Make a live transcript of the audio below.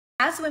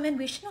As women,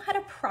 we should know how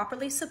to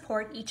properly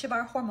support each of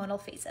our hormonal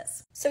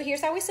phases. So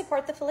here's how we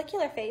support the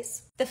follicular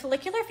phase. The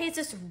follicular phase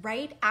is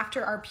right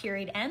after our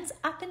period ends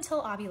up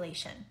until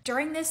ovulation.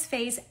 During this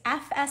phase,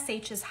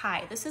 FSH is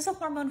high. This is a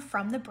hormone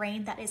from the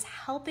brain that is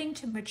helping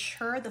to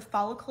mature the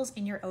follicles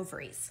in your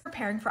ovaries,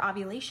 preparing for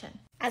ovulation.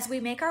 As we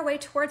make our way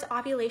towards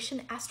ovulation,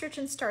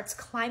 estrogen starts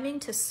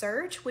climbing to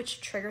surge, which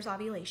triggers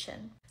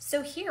ovulation.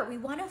 So here we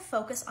want to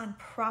focus on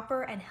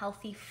proper and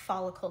healthy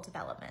follicle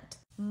development.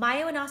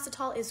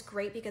 Myo-inositol is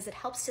great because it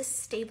helps to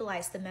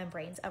stabilize the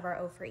membranes of our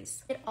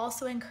ovaries. It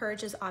also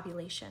encourages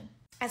ovulation.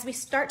 As we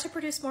start to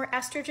produce more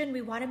estrogen,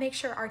 we want to make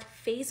sure our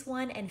phase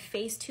 1 and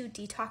phase 2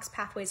 detox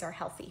pathways are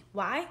healthy.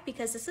 Why?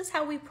 Because this is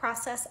how we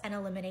process and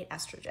eliminate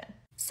estrogen.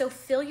 So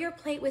fill your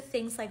plate with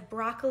things like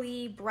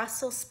broccoli,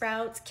 Brussels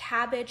sprouts,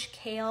 cabbage,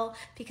 kale,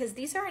 because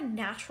these are a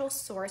natural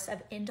source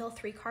of indole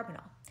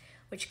 3-carbinol,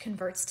 which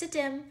converts to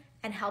DIM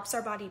and helps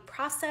our body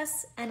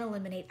process and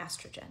eliminate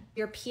estrogen.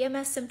 Your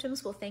PMS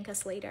symptoms will thank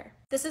us later.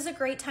 This is a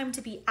great time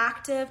to be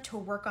active, to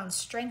work on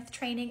strength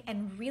training,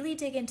 and really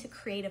dig into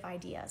creative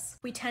ideas.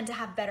 We tend to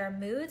have better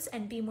moods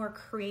and be more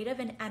creative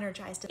and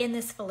energized in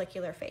this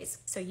follicular phase,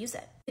 so use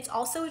it. It's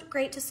also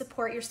great to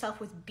support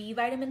yourself with B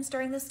vitamins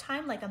during this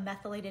time, like a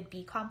methylated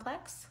B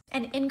complex,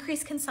 and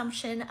increase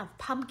consumption of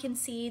pumpkin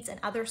seeds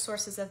and other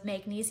sources of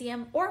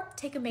magnesium, or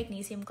take a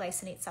magnesium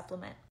glycinate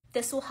supplement.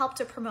 This will help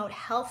to promote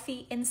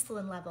healthy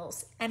insulin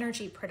levels,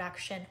 energy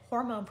production,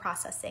 hormone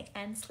processing,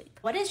 and sleep.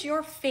 What is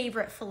your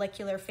favorite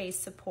follicular phase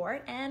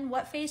support, and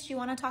what phase do you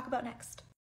want to talk about next?